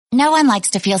No one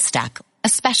likes to feel stuck,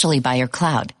 especially by your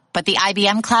cloud. But the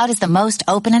IBM Cloud is the most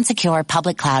open and secure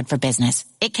public cloud for business.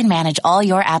 It can manage all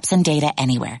your apps and data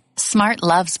anywhere. Smart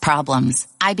loves problems.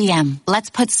 IBM, let's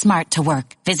put smart to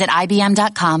work. Visit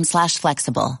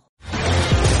IBM.com/flexible.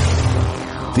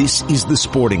 This is The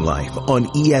Sporting Life on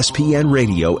ESPN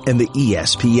Radio and the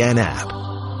ESPN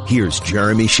app. Here's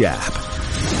Jeremy Schaap.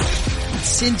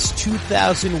 Since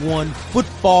 2001,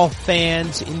 football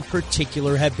fans in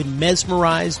particular have been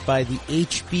mesmerized by the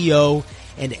HBO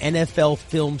and NFL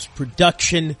Films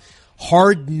production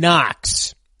Hard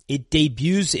Knocks. It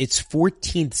debuts its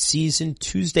 14th season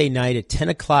Tuesday night at 10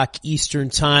 o'clock Eastern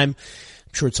Time.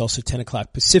 I'm sure it's also 10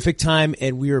 o'clock Pacific Time,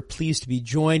 and we are pleased to be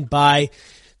joined by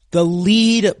the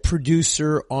lead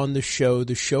producer on the show,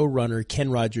 the showrunner,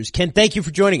 Ken Rogers. Ken, thank you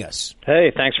for joining us.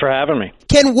 Hey, thanks for having me.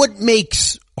 Ken, what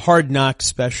makes Hard Knocks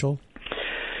special?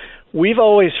 We've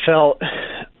always felt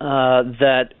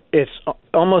that it's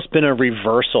almost been a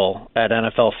reversal at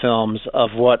NFL Films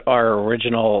of what our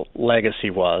original legacy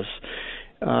was.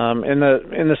 In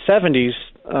the 70s,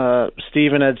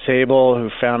 Steve and Ed Sable, who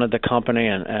founded the company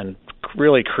and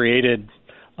really created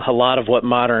a lot of what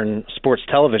modern sports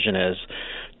television is,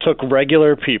 took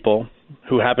regular people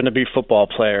who happened to be football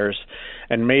players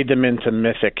and made them into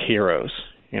mythic heroes.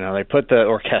 You know, they put the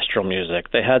orchestral music.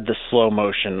 They had the slow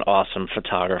motion, awesome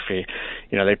photography.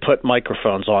 You know, they put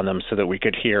microphones on them so that we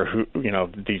could hear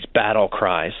these battle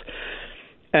cries.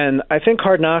 And I think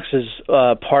Hard Knocks is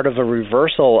part of a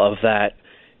reversal of that,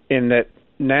 in that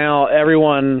now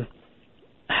everyone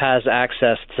has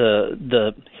access to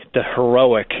the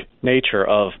heroic nature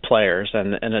of players,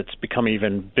 and it's become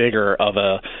even bigger of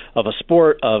a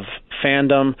sport, of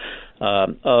fandom,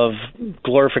 of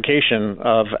glorification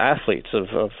of athletes,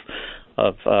 of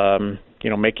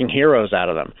making heroes out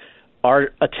of them.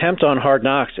 Our attempt on Hard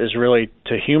Knocks is really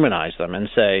to humanize them and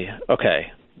say,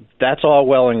 okay, that's all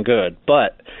well and good,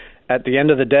 but at the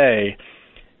end of the day,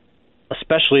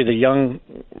 especially the young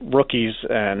rookies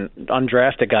and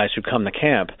undrafted guys who come to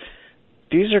camp,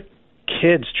 these are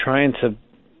kids trying to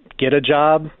get a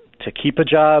job, to keep a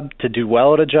job, to do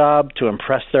well at a job, to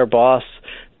impress their boss,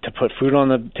 to put food on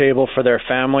the table for their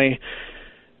family.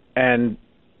 And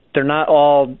they're not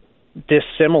all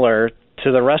dissimilar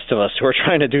to the rest of us who are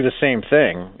trying to do the same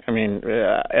thing. I mean,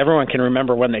 everyone can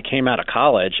remember when they came out of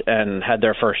college and had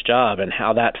their first job and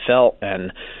how that felt,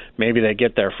 and maybe they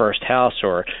get their first house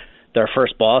or their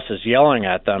first boss is yelling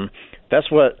at them. That's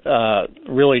what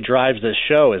really drives this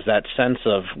show, is that sense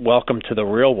of welcome to the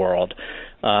real world.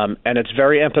 And it's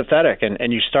very empathetic,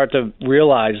 and you start to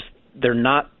realize they're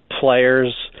not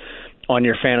players on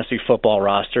your fantasy football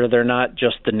roster. They're not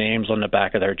just the names on the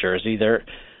back of their jersey. They're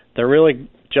really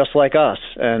just like us,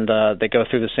 and they go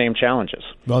through the same challenges.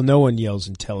 Well, no one yells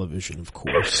in television, of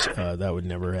course. That would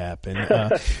never happen.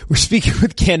 We're speaking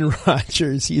with Ken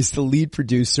Rogers. He is the lead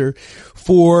producer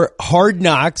for Hard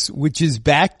Knocks, which is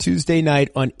back Tuesday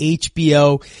night on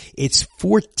HBO. Its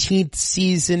 14th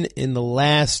season in the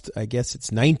last, I guess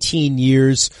it's 19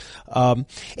 years.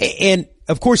 And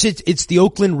of course, it's the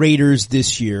Oakland Raiders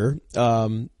this year.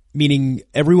 Meaning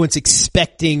everyone's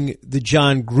expecting the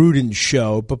John Gruden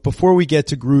show. But before we get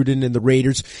to Gruden and the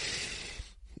Raiders,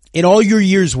 in all your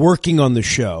years working on the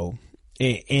show,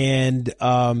 and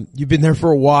you've been there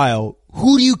for a while,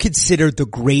 who do you consider the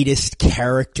greatest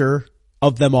character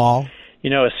of them all?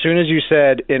 You know, as soon as you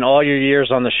said, in all your years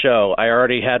on the show, I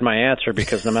already had my answer,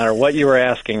 because no matter what you were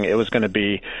asking, it was going to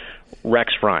be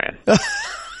Rex Ryan.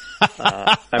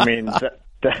 I mean...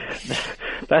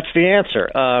 That's the answer.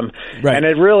 Right. And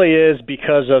it really is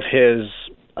because of his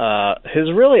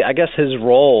really, I guess, his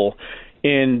role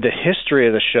in the history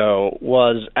of the show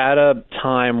was at a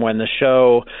time when the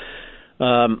show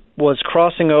was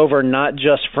crossing over not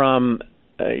just from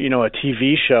a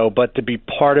TV show, but to be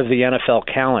part of the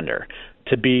NFL calendar,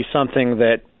 to be something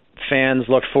that fans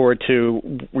look forward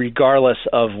to regardless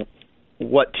of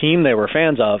what team they were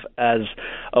fans of, as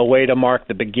a way to mark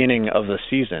the beginning of the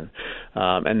season.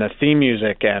 And the theme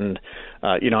music, and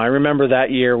I remember that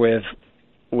year with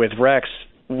Rex,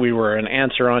 we were an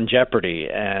answer on Jeopardy,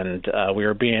 and we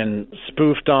were being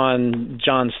spoofed on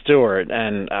Jon Stewart,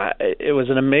 and it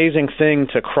was an amazing thing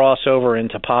to cross over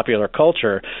into popular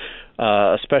culture,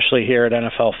 especially here at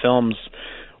NFL Films,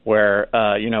 where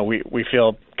we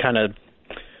feel kind of,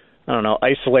 I don't know,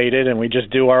 isolated, and we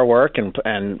just do our work,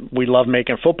 and we love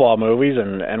making football movies,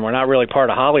 and we're not really part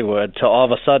of Hollywood, till all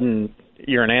of a sudden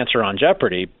you're an answer on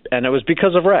Jeopardy. And it was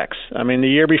because of Rex. I mean, the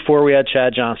year before we had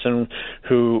Chad Johnson,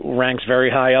 who ranks very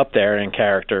high up there in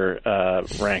character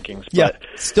rankings. Yeah,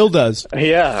 still does.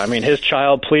 Yeah, I mean, his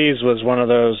Child Please was one of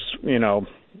those,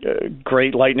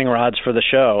 great lightning rods for the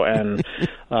show. And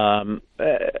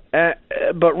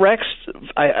but Rex,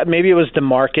 maybe it was the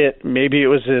market, maybe it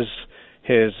was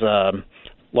his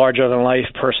larger than life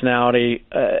personality,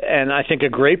 and I think a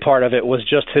great part of it was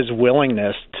just his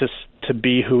willingness to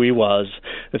be who he was.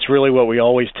 It's really what we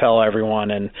always tell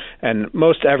everyone, and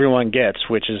most everyone gets,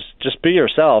 which is just be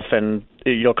yourself, and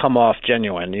you'll come off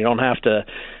genuine. You don't have to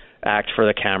act for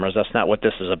the cameras. That's not what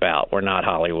this is about. We're not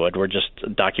Hollywood. We're just a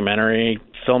documentary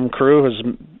film crew who's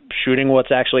shooting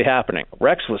what's actually happening.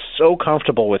 Rex was so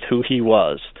comfortable with who he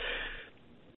was,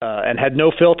 and had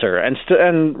no filter, and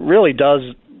really does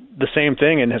the same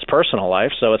thing in his personal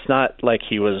life. So it's not like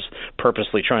he was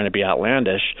purposely trying to be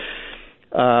outlandish.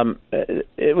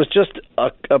 It was just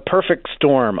a perfect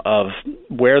storm of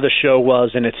where the show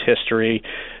was in its history,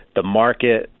 the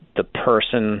market, the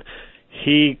person.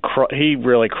 He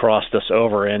really crossed us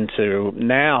over into,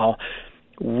 now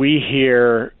we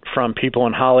hear from people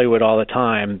in Hollywood all the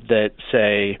time that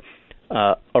say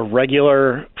a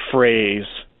regular phrase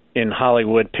in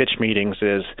Hollywood pitch meetings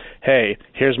is, hey,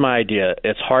 here's my idea.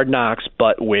 It's Hard Knocks,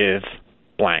 but with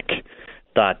blank, ...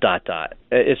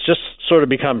 It's just sort of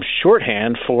become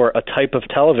shorthand for a type of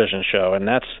television show, and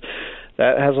that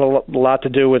has a lot to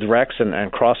do with Rex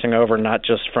and crossing over not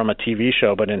just from a TV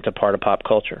show, but into part of pop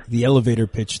culture. The elevator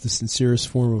pitch, the sincerest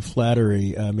form of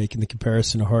flattery, making the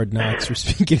comparison to Hard Knocks. We're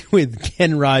speaking with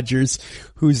Ken Rogers,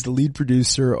 who's the lead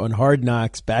producer on Hard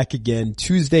Knocks, back again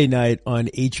Tuesday night on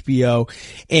HBO.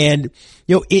 And,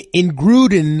 in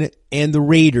Gruden and the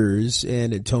Raiders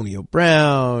and Antonio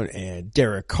Brown and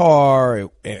Derek Carr,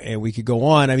 and we could go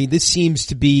on. I mean, this seems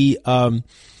to be, a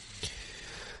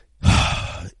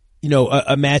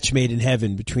match made in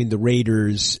heaven between the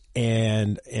Raiders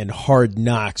and Hard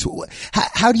Knocks.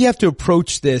 How do you have to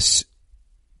approach this,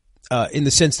 in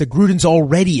the sense that Gruden's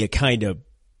already a kind of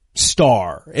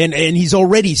star and he's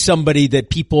already somebody that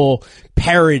people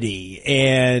parody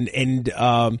and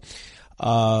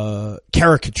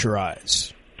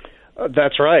caricaturize?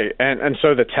 That's right. And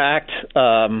so the tact,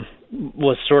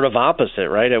 was sort of opposite,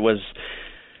 right? It was,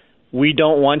 we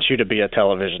don't want you to be a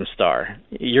television star.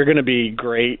 You're going to be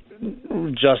great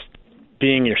just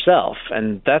being yourself.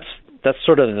 And that's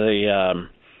sort of the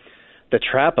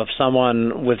trap of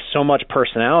someone with so much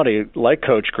personality like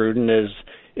Coach Gruden is,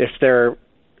 if they're,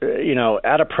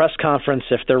 at a press conference,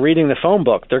 if they're reading the phone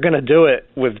book, they're going to do it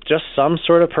with just some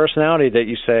sort of personality that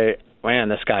you say, man,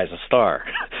 this guy's a star.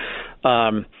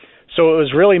 So it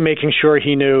was really making sure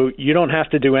he knew you don't have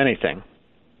to do anything.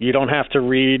 You don't have to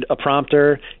read a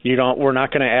prompter. We're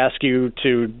not going to ask you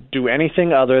to do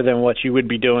anything other than what you would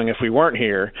be doing if we weren't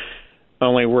here,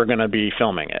 only we're going to be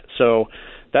filming it. So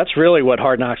that's really what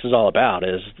Hard Knocks is all about,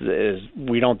 is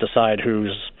we don't decide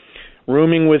who's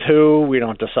rooming with who. We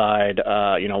don't decide,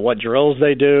 what drills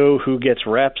they do, who gets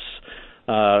reps,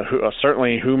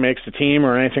 certainly who makes the team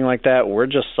or anything like that. We're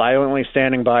just silently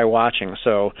standing by watching.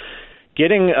 So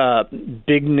getting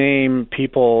big name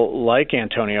people like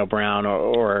Antonio Brown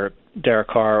or Derek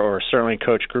Carr or certainly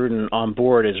Coach Gruden on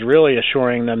board is really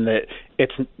assuring them that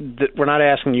we're not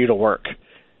asking you to work.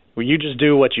 Well, you just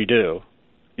do what you do.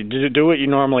 You do what you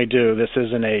normally do. This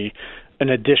isn't an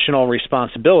additional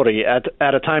responsibility at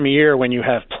a time of year when you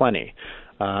have plenty.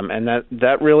 And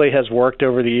that really has worked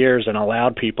over the years and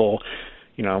allowed people,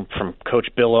 from Coach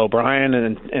Bill O'Brien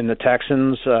and the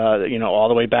Texans, all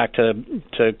the way back to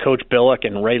Coach Billick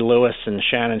and Ray Lewis and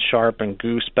Shannon Sharp and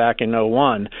Goose back in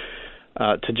 2001,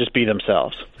 to just be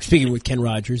themselves. We're speaking with Ken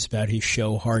Rogers about his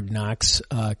show Hard Knocks,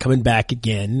 coming back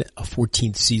again, a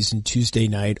 14th season, Tuesday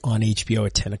night on HBO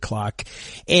at 10 o'clock.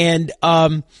 And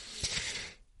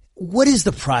what is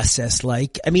the process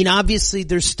like? I mean, obviously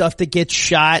there's stuff that gets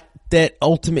shot that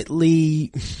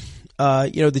ultimately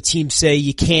the teams say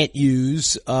you can't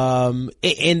use. And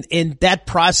that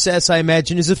process, I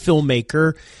imagine, as a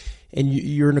filmmaker, and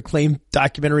you're an acclaimed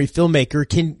documentary filmmaker,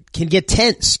 can get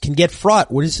tense, can get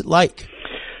fraught. What is it like?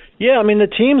 Yeah, I mean, the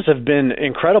teams have been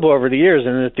incredible over the years,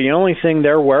 and that the only thing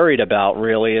they're worried about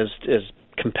really is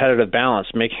competitive balance.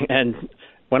 And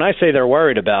when I say they're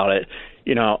worried about it,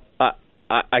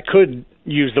 I could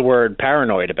use the word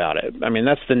paranoid about it. I mean,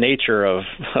 that's the nature of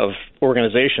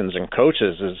organizations and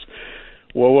coaches is,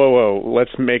 whoa,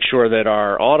 let's make sure that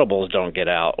our audibles don't get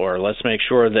out, or let's make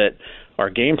sure that our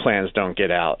game plans don't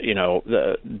get out.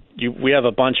 We have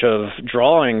a bunch of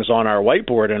drawings on our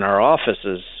whiteboard in our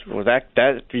offices. Well,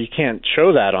 that you can't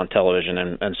show that on television,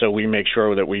 and so we make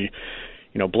sure that we,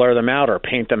 blur them out or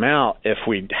paint them out if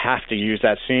we have to use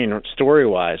that scene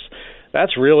story-wise.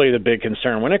 That's really the big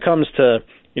concern when it comes to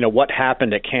what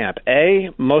happened at camp.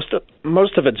 Most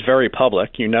of it's very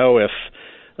public. If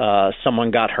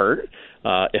someone got hurt,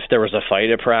 if there was a fight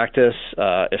at practice,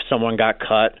 if someone got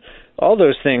cut. All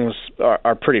those things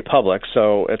are pretty public,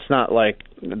 so it's not like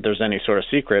there's any sort of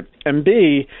secret. And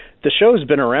B, the show's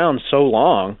been around so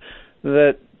long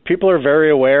that people are very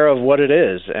aware of what it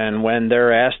is. And when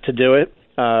they're asked to do it,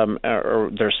 or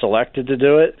they're selected to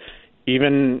do it,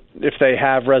 even if they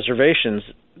have reservations,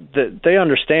 that they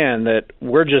understand that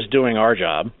we're just doing our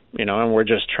job, and we're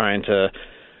just trying to,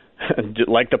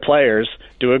 like the players,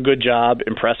 do a good job,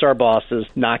 impress our bosses,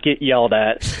 not get yelled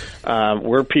at.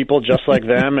 We're people just like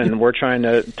them, and we're trying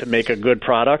to make a good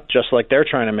product just like they're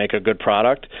trying to make a good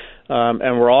product.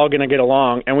 And we're all going to get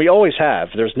along, and we always have.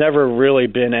 There's never really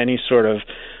been any sort of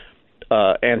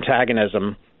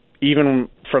antagonism, even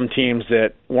from teams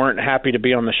that weren't happy to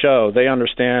be on the show. They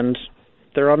understand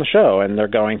they're on the show, and they're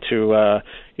going to,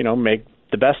 make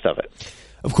the best of it.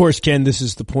 Of course, Ken, this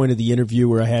is the point of the interview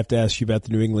where I have to ask you about the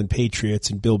New England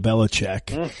Patriots and Bill Belichick.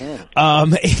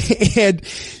 Mm-hmm.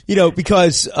 And,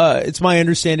 because it's my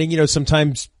understanding,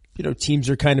 sometimes, teams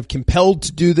are kind of compelled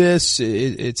to do this.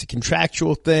 It's a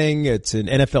contractual thing. It's an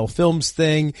NFL Films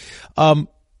thing.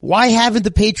 Why haven't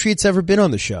the Patriots ever been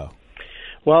on the show?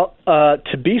 Well,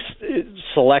 to be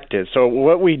selected, so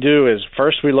what we do is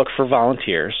first we look for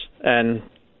volunteers, and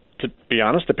to be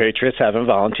honest, the Patriots haven't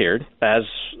volunteered, as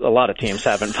a lot of teams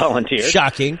haven't volunteered.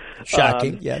 Shocking,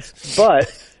 yes.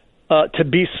 But to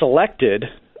be selected,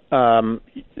 and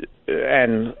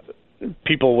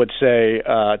people would say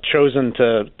chosen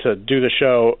to do the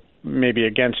show maybe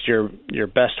against your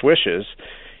best wishes,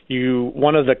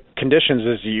 one of the conditions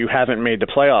is you haven't made the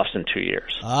playoffs in 2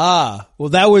 years. Well,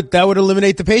 that would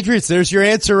eliminate the Patriots. There's your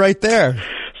answer right there.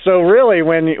 So really,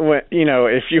 when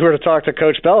if you were to talk to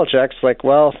Coach Belichick, it's like,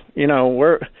 well,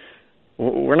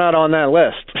 we're not on that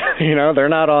list. They're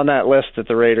not on that list that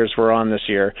the Raiders were on this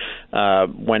year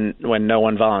when no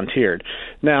one volunteered.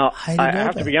 Now, I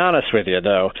have to be honest with you,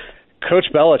 though. Coach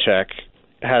Belichick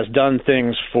has done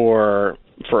things for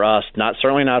us,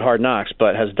 certainly not Hard Knocks,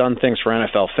 but has done things for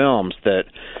NFL Films that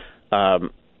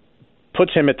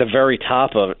puts him at the very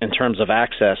top in terms of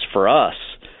access for us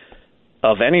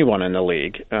of anyone in the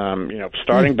league.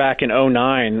 Starting back in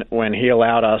 2009 when he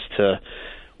allowed us to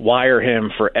wire him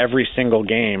for every single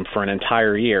game for an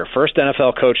entire year. First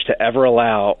NFL coach to ever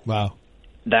allow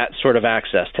that sort of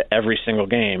access to every single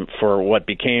game for what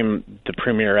became the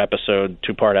premier episode,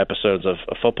 2-part episodes of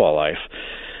Football Life.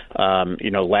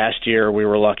 Last year we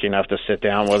were lucky enough to sit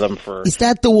down with him for... Is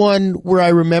that the one where I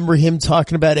remember him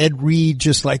talking about Ed Reed,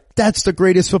 just like, that's the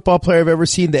greatest football player I've ever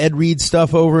seen, the Ed Reed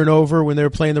stuff over and over when they were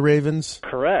playing the Ravens?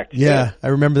 Correct. Yeah. I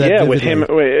remember that vividly.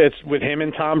 It's with him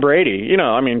and Tom Brady.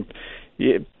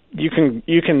 You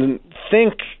can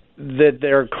think that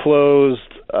they're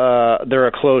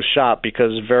a closed shop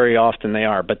because very often they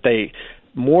are, but they,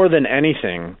 more than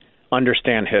anything,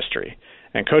 understand history.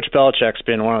 And Coach Belichick's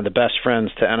been one of the best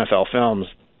friends to NFL Films,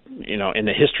 in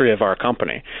the history of our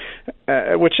company,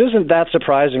 which isn't that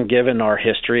surprising given our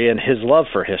history and his love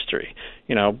for history.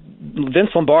 Vince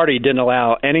Lombardi didn't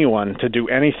allow anyone to do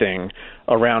anything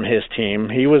around his team.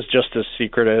 He was just as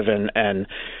secretive and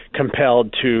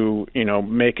compelled to,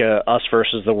 make a us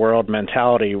versus the world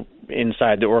mentality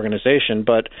inside the organization.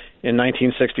 But in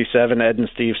 1967, Ed and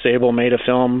Steve Sable made a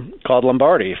film called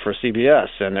Lombardi for CBS,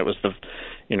 and it was the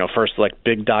first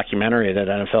big documentary that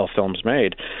NFL Films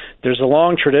made. There's a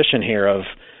long tradition here of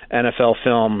NFL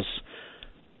Films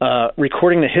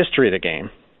recording the history of the game.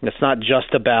 It's not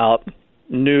just about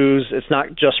news. It's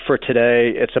not just for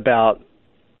today. It's about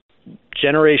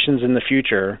generations in the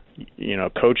future.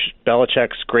 Coach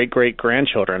Belichick's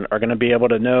great-great-grandchildren are going to be able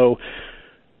to know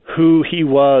who he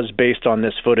was based on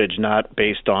this footage, not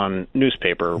based on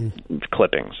newspaper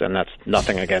clippings. And that's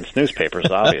nothing against newspapers,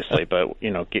 obviously, but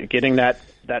getting that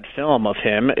film of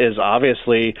him is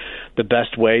obviously the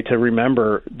best way to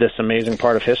remember this amazing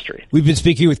part of history. We've been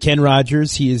speaking with Ken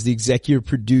Rogers. He is the executive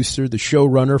producer, the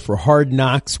showrunner for Hard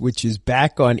Knocks, which is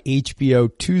back on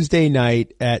HBO Tuesday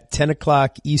night at 10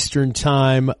 o'clock Eastern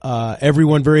Time.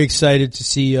 Everyone very excited to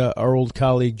see our old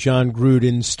colleague John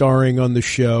Gruden starring on the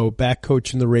show, back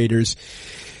coaching the Raiders.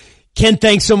 Ken,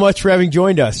 thanks so much for having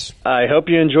joined us. I hope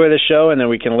you enjoy the show and that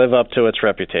we can live up to its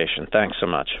reputation. Thanks so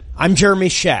much. I'm Jeremy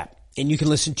Schaap, and you can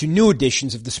listen to new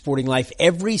editions of The Sporting Life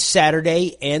every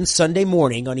Saturday and Sunday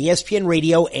morning on ESPN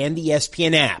Radio and the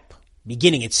ESPN app,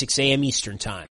 beginning at 6 a.m. Eastern Time.